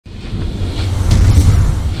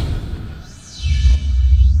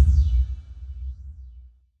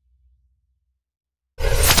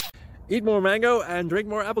eat more mango and drink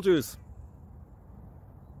more apple juice.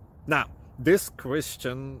 Now, this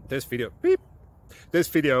video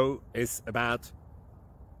is about...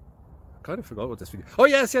 I kind of forgot what this video... Oh,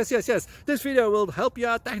 yes. This video will help you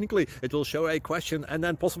out technically. It will show a question and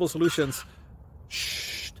then possible solutions.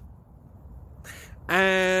 Shh.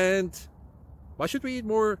 And why should we eat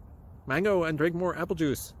more mango and drink more apple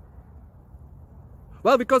juice?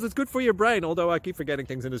 Well, because it's good for your brain, although I keep forgetting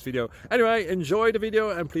things in this video. Anyway, enjoy the video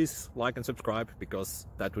and please like and subscribe, because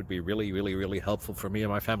that would be really helpful for me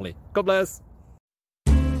and my family. God bless!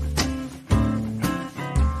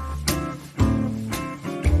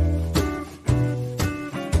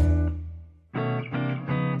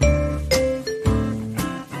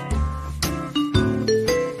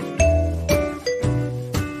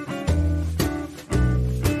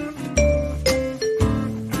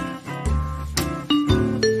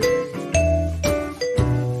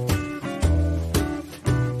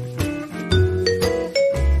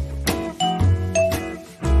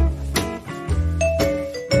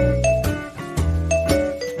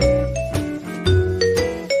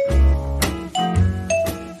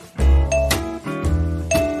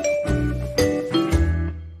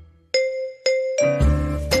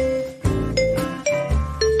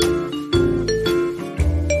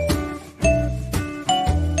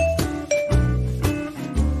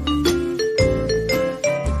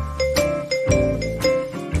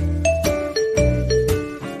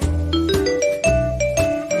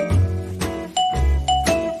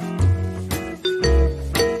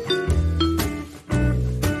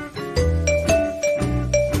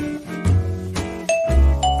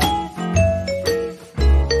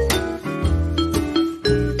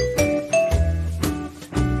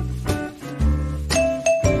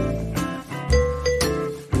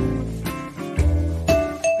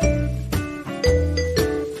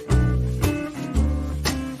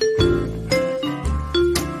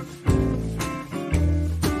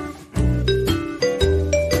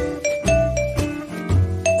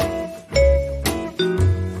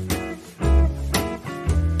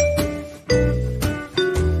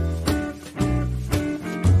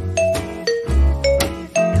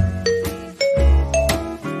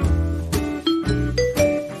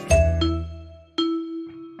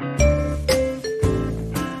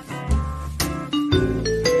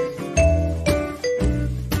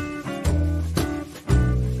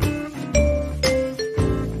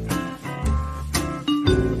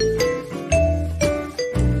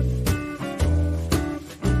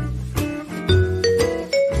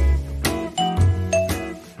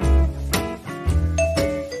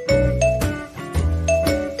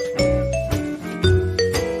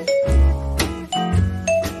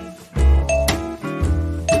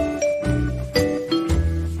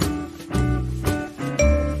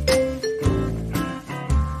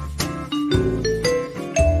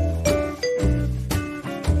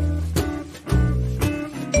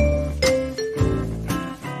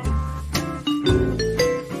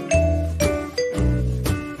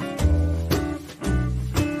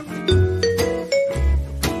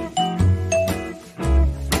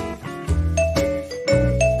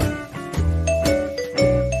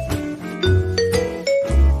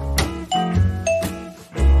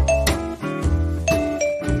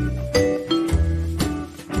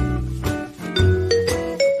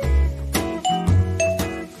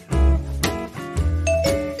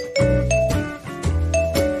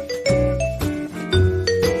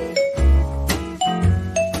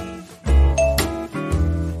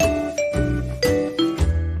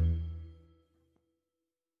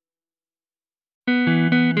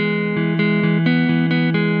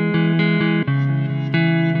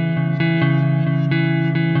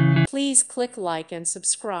 Please click like and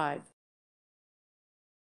subscribe.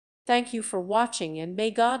 Thank you for watching and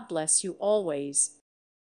may God bless you always.